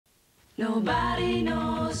Nobody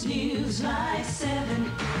knows news like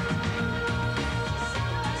 7.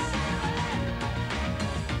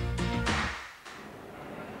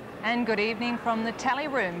 And good evening from the tally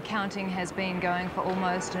room. Counting has been going for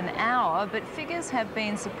almost an hour, but figures have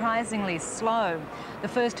been surprisingly slow. The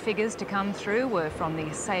first figures to come through were from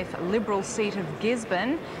the safe Liberal seat of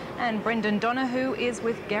Gisborne, and Brendan Donohoe is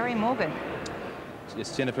with Gary Morgan.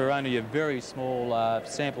 Yes, Jennifer, only a very small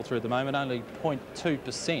sample through at the moment, only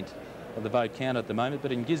 0.2% of the vote count at the moment.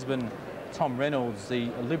 But in Gisborne, Tom Reynolds, the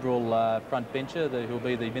Liberal frontbencher, who will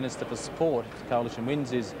be the Minister for Sport if the coalition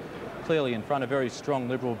wins, is clearly in front. A very strong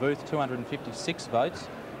Liberal booth, 256 votes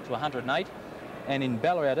to 108. And in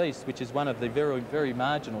Ballarat East, which is one of the very, very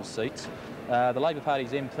marginal seats, the Labor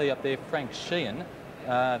Party's MP up there, Frank Sheehan,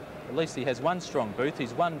 at least he has one strong booth.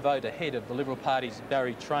 He's one vote ahead of the Liberal Party's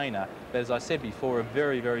Barry Traynor. But as I said before, a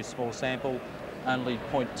very, very small sample, only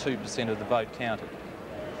 0.2% of the vote counted.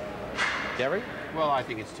 Gary? Well, I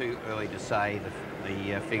think it's too early to say.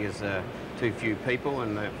 The figures are too few people,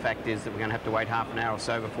 and the fact is that we're going to have to wait half an hour or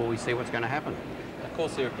so before we see what's going to happen. Of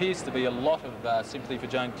course, there appears to be a lot of sympathy for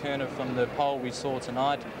Joan Kirner from the poll we saw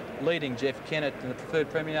tonight, leading Jeff Kennett in the preferred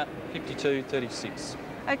premier, 52-36.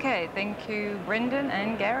 OK, thank you, Brendan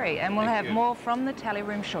and Gary. And we'll have more from the tally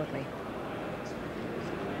room shortly.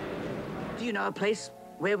 Do you know a place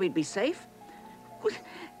where we'd be safe?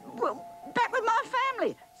 Well, back with my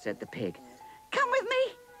family, said the pig. Come with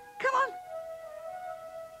me. Come on.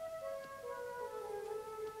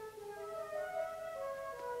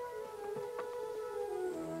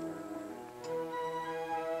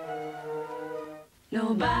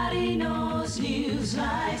 Nobody knows news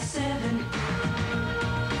like 7.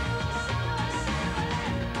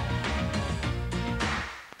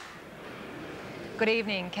 Good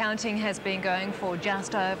evening. Counting has been going for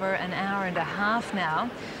just over an hour and a half now.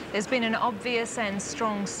 There's been an obvious and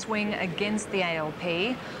strong swing against the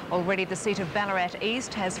ALP. Already the seat of Ballarat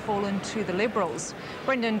East has fallen to the Liberals.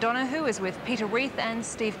 Brendan Donohoe is with Peter Reith and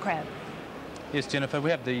Steve Crabb. Yes, Jennifer,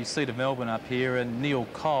 we have the seat of Melbourne up here, and Neil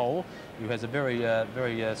Cole, who has a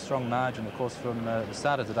very strong margin, of course, from the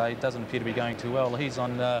start of today, doesn't appear to be going too well. He's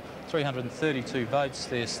on 332 votes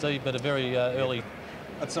there, Steve, but a very early...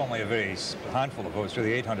 That's only a very handful of votes,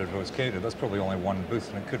 really 800 votes counted. That's probably only one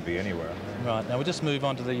booth, and it could be anywhere. Right, now we'll just move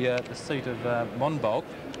on to the seat of Monbulk.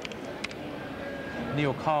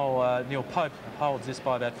 Neil Pope holds this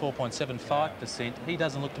by about 4.75%. He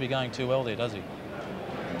doesn't look to be going too well there, does he?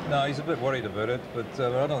 No, he's a bit worried about it, but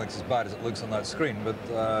I don't think it's as bad as it looks on that screen. But,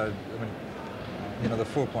 I mean, you know, the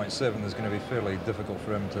 4.7 is going to be fairly difficult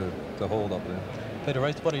for him to hold up there. Peter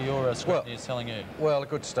Reith, what are your scrutineers telling you? Well, a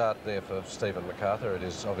good start there for Stephen MacArthur. It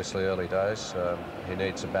is obviously early days. He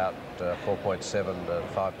needs about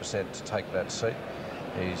 4.75% to take that seat.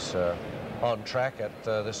 He's on track at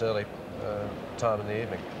this early time in the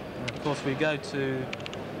evening. And of course, we go to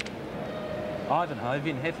Ivanhoe,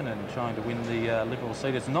 Vin Heffernan trying to win the Liberal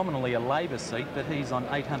seat. It's nominally a Labor seat, but he's on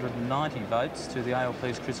 890 votes to the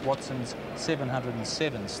ALP's Chris Watson's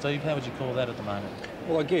 707. Steve, how would you call that at the moment?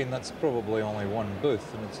 Well, again, that's probably only one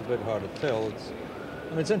booth, and it's a bit hard to tell.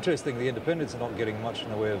 It's interesting the independents are not getting much in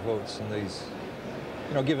the way of votes in these.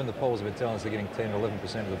 You know, given the polls have been telling us they're getting 10 or 11%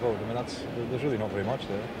 of the vote, I mean, there's really not very much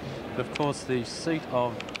there. But of course, the seat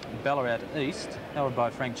of Ballarat East, held by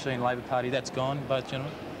Frank Sheehan, Labor Party, that's gone, both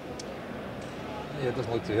gentlemen? Yeah, it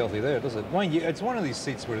doesn't look too healthy there, does it? Mind you, it's one of these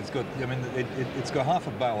seats where it's got, I mean, it's got half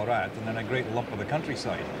of Ballarat and then a great lump of the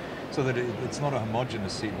countryside, so that it's not a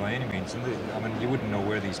homogenous seat by any means. And I mean, you wouldn't know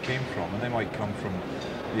where these came from, and they might come from,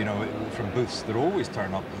 you know, from booths that always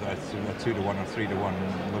turn up a 2-to-1 or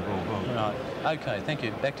 3-to-1 Liberal vote. Right. OK, thank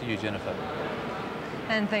you. Back to you, Jennifer.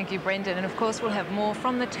 And thank you, Brendan. And of course, we'll have more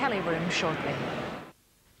from the tally room shortly.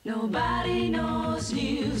 Nobody knows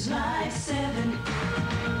news like 7.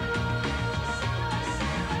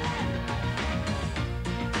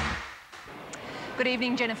 Good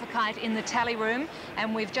evening, Jennifer Keyte in the tally room,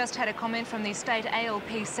 and we've just had a comment from the State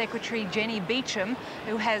ALP Secretary Jenny Beecham,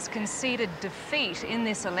 who has conceded defeat in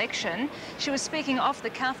this election. She was speaking off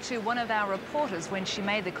the cuff to one of our reporters when she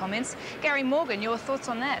made the comments. Gary Morgan, your thoughts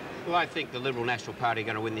on that? Well, I think the Liberal National Party are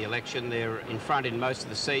going to win the election. They're in front in most of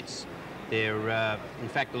the seats. They're, in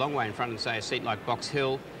fact, a long way in front in, say, a seat like Box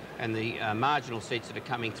Hill. And the marginal seats that are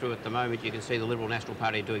coming through at the moment, you can see the Liberal National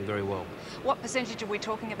Party are doing very well. What percentage are we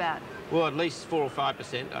talking about? Well, at least 4 or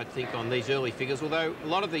 5%, I think, on these early figures, although a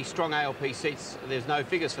lot of these strong ALP seats, there's no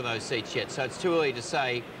figures for those seats yet, so it's too early to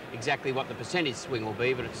say exactly what the percentage swing will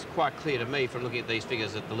be, but it's quite clear to me from looking at these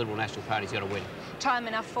figures that the Liberal National Party's going to win. Time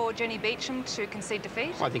enough for Jenny Beecham to concede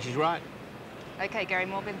defeat? Well, I think she's right. OK, Gary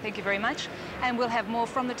Morgan, thank you very much. And we'll have more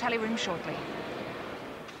from the tally room shortly.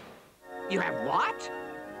 You have what?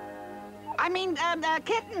 I mean,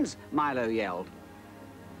 kittens, Milo yelled.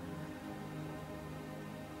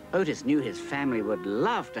 Otis knew his family would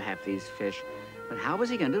love to have these fish, but how was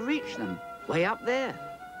he going to reach them? Way up there.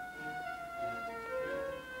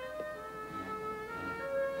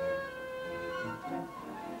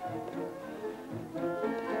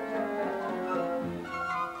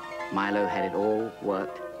 Milo had it all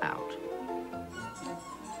worked out.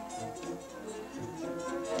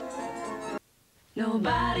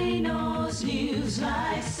 Nobody knows news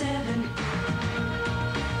like 7.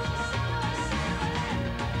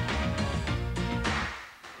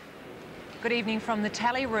 Good evening from the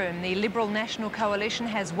tally room. The Liberal National Coalition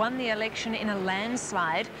has won the election in a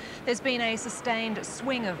landslide. There's been a sustained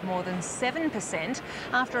swing of more than 7%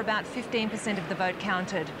 after about 15% of the vote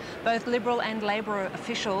counted. Both Liberal and Labor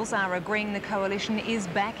officials are agreeing the coalition is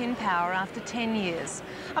back in power after 10 years.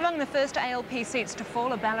 Among the first ALP seats to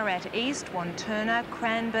fall are Ballarat East, Wanturna,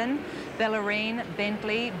 Cranbourne, Bellarine,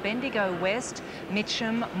 Bentley, Bendigo West,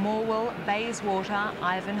 Mitcham, Morwell, Bayswater,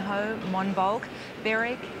 Ivanhoe, Monbulk,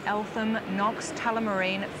 Berwick, Eltham, Knox,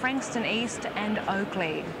 Tullamarine, Frankston East and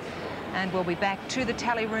Oakley. And we'll be back to the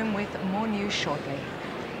tally room with more news shortly.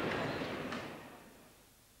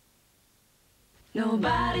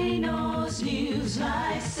 Nobody knows news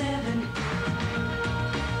like 7.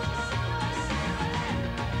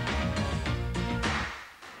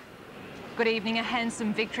 Good evening. A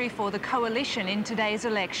handsome victory for the coalition in today's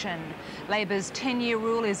election. Labor's 10-year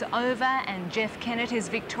rule is over and Jeff Kennett is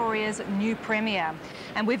Victoria's new Premier.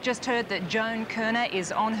 And we've just heard that Joan Kerner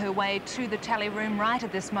is on her way to the tally room right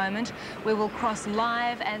at this moment. We will cross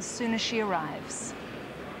live as soon as she arrives.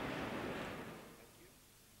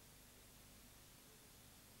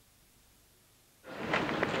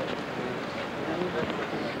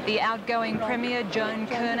 The outgoing Premier, Joan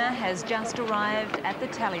Kerner, has just arrived at the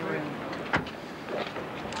tally room.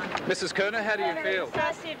 Mrs. Kerner, how do you feel?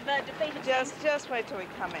 Just wait till we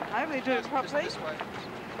come in. Hopefully do it properly.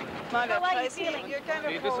 Mind How are you Tracy, feeling? You're going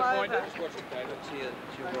Are you to fall disappointed? over.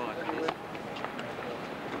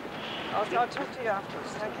 I'll talk to you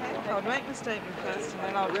afterwards, okay? I'll make the statement first and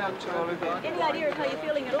then I'll talk to all of you. Any idea of how you're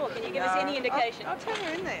feeling at all? Can you give us any indication? I'll tell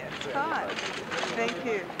you in there. It's fine. Thank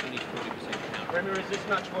you. Premier, is this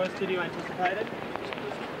much worse than you anticipated?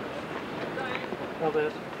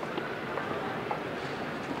 Albert.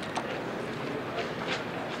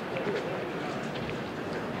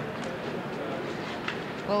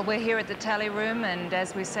 Well, we're here at the tally room, and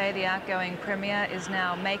as we say, the outgoing Premier is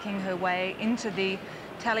now making her way into the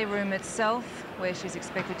tally room itself, where she's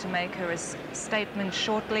expected to make her statement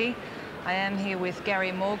shortly. I am here with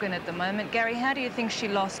Gary Morgan at the moment. Gary, how do you think she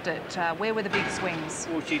lost it? Where were the big swings?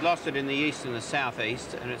 Well, she lost it in the east and the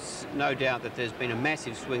southeast, and it's no doubt that there's been a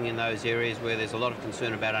massive swing in those areas where there's a lot of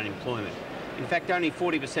concern about unemployment. In fact, only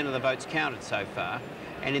 40% of the votes counted so far,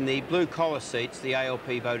 and in the blue-collar seats, the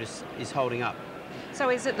ALP vote is holding up. So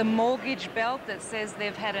is it the mortgage belt that says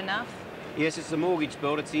they've had enough? Yes, it's the mortgage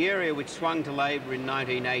belt. It's the area which swung to Labor in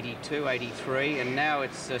 1982, 83, and now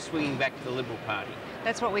it's swinging back to the Liberal Party.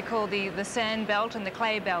 That's what we call the sand belt and the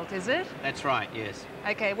clay belt, is it? That's right, yes.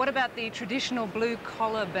 OK, what about the traditional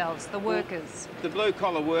blue-collar belts, the workers? Well, the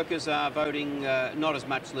blue-collar workers are voting not as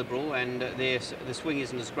much Liberal, and the swing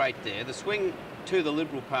isn't as great there. The swing to the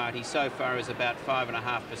Liberal Party so far is about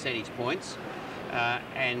 5.5 percentage points.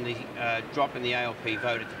 And the drop in the ALP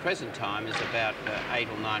vote at the present time is about 8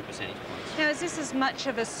 or 9 percentage points. Now, is this as much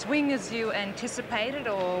of a swing as you anticipated,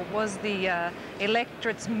 or was the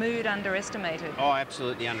electorate's mood underestimated? Oh,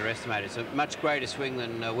 absolutely underestimated. It's a much greater swing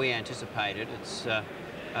than we anticipated. It's a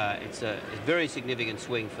very significant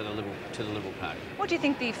swing for the Liberal Party. What do you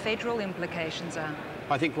think the federal implications are?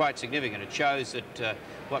 I think quite significant. It shows that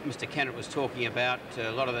what Mr. Kennett was talking about,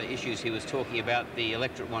 a lot of the issues he was talking about, the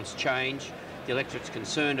electorate wants change. The electorate's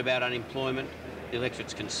concerned about unemployment. The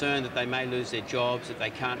electorate's concerned that they may lose their jobs, that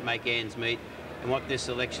they can't make ends meet. And what this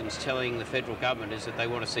election's telling the federal government is that they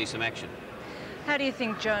want to see some action. How do you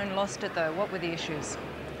think Joan lost it, though? What were the issues?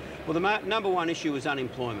 Well, the number one issue is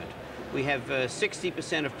unemployment. We have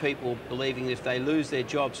 60% of people believing that if they lose their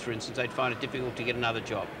jobs, for instance, they'd find it difficult to get another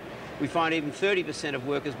job. We find even 30% of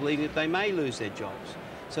workers believing that they may lose their jobs.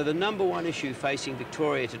 So the number one issue facing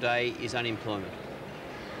Victoria today is unemployment.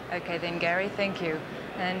 OK then, Gary, thank you.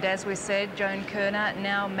 And as we said, Joan Kerner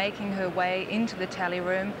now making her way into the tally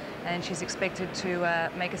room, and she's expected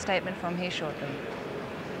to make a statement from here shortly.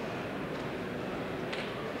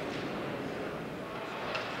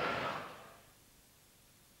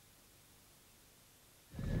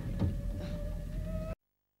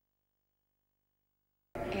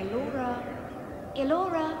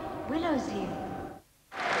 Elora, Willow's here.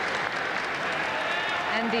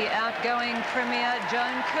 And the outgoing Premier,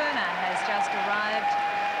 Joan Kerner, has just arrived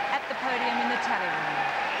at the podium in the tally room.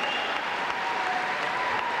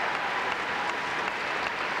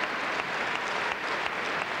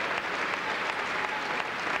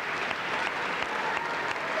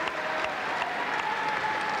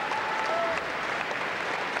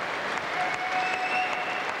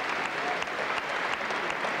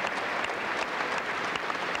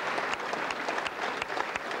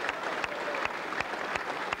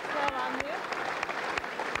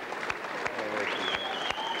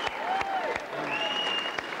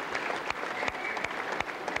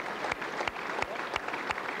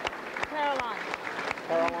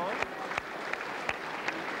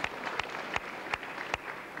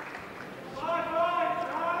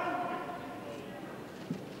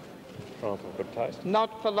 Oh, for good taste.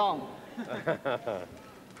 Not for long.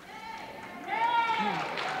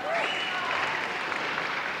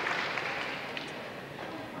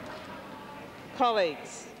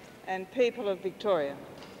 Colleagues and people of Victoria,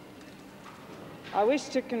 I wish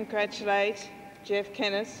to congratulate Jeff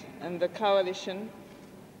Kennett and the Coalition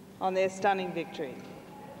on their stunning victory.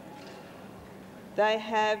 They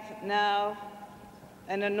have now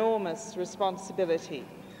an enormous responsibility.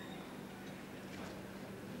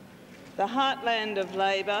 The heartland of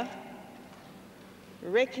Labor,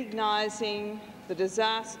 recognising the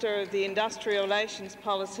disaster of the industrial relations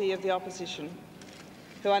policy of the opposition,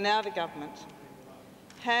 who are now the government,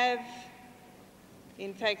 have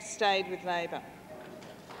in fact stayed with Labor.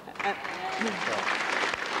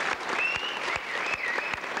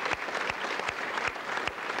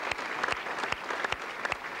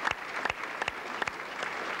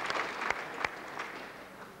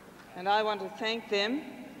 And I want to thank them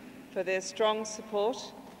for their strong support,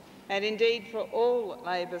 and indeed for all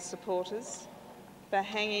Labor supporters for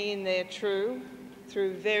hanging in there true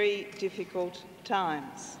through very difficult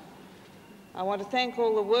times. I want to thank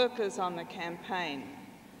all the workers on the campaign,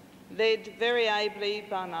 led very ably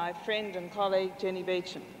by my friend and colleague Jenny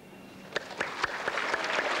Beecham.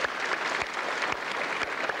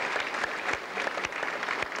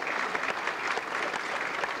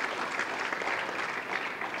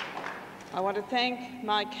 I want to thank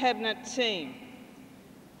my Cabinet team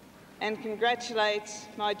and congratulate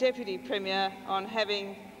my Deputy Premier on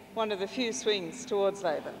having one of the few swings towards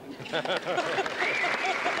Labor.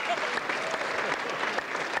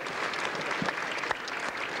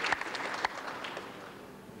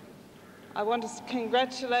 I want to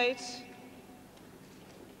congratulate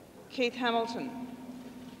Keith Hamilton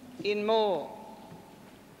in Moore,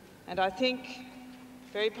 and I think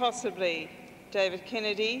very possibly David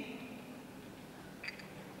Kennedy,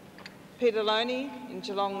 Peter Loney in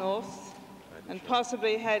Geelong North, and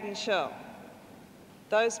possibly Hayden Shell.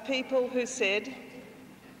 Those people who said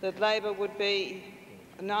that Labor would be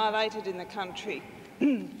annihilated in the country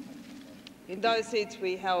in those seats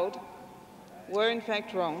we held were in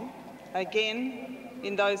fact wrong. Again,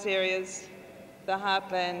 in those areas, the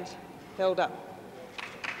heartland held up.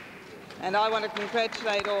 And I want to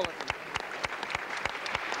congratulate all of them.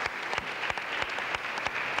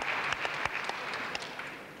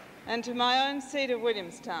 And to my own seat of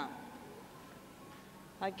Williamstown,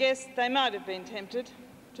 I guess they might have been tempted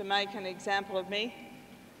to make an example of me.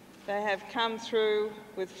 They have come through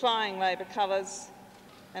with flying Labor colours,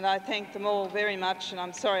 and I thank them all very much, and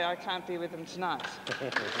I'm sorry I can't be with them tonight.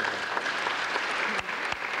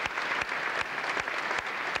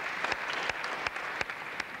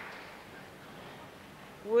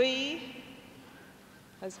 We,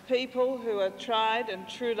 as people who are tried and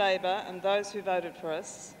true Labor and those who voted for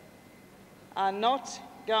us, are not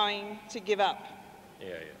going to give up.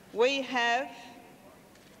 We have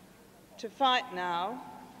to fight now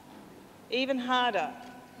even harder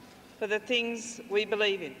for the things we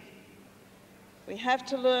believe in. We have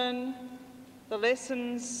to learn the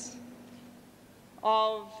lessons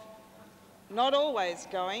of not always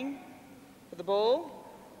going for the ball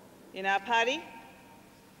in our party.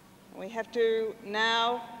 We have to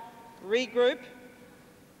now regroup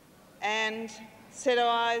and set our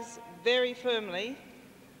eyes very firmly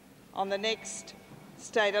on the next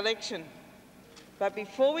state election. But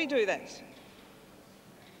before we do that,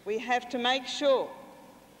 we have to make sure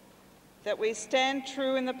that we stand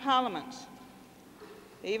true in the Parliament,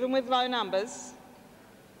 even with low numbers,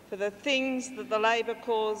 for the things that the Labor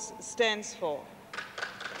cause stands for.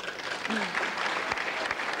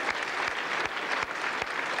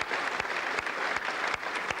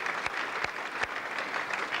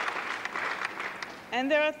 And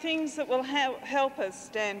there are things that will help us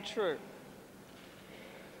stand true.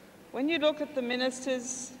 When you look at the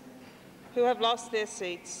ministers who have lost their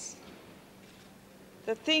seats,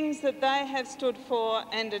 The things that they have stood for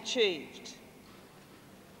and achieved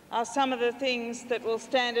are some of the things that will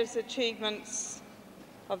stand as achievements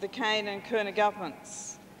of the Keyte and Kerner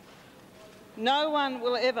governments. No one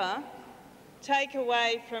will ever take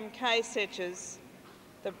away from Kay Setchers,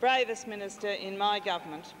 the bravest minister in my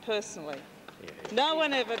government, personally. No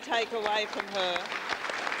one ever take away from her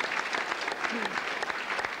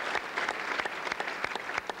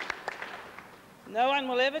no one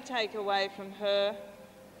will ever take away from her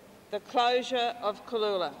the closure of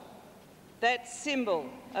Cooloola, that symbol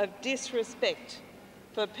of disrespect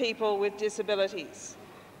for people with disabilities.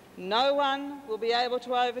 No one will be able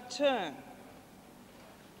to overturn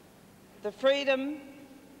the freedom,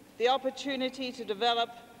 the opportunity to develop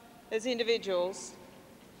as individuals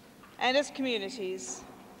and as communities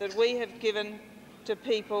that we have given to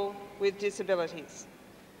people with disabilities.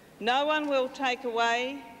 No one will take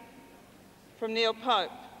away from Neil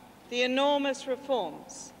Pope the enormous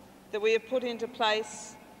reforms that we have put into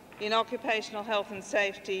place in occupational health and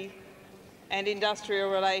safety and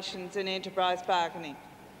industrial relations and enterprise bargaining.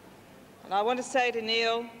 And I want to say to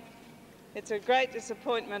Neil, it's a great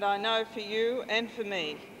disappointment, I know, for you and for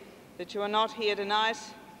me that you are not here tonight,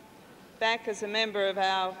 back as a member of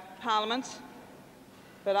our Parliament,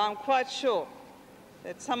 but I'm quite sure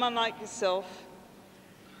that someone like yourself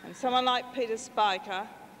and someone like Peter Spiker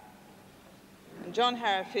and John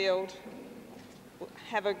Harrafield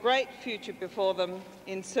have a great future before them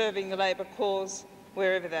in serving the Labor cause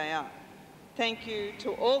wherever they are. Thank you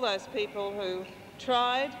to all those people who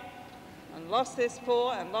tried and lost their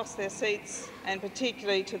sport and lost their seats, and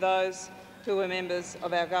particularly to those who were members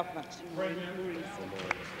of our government.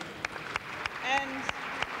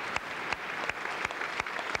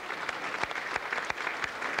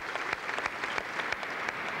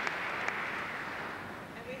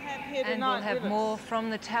 And we'll have more from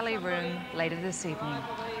the tally room later this evening.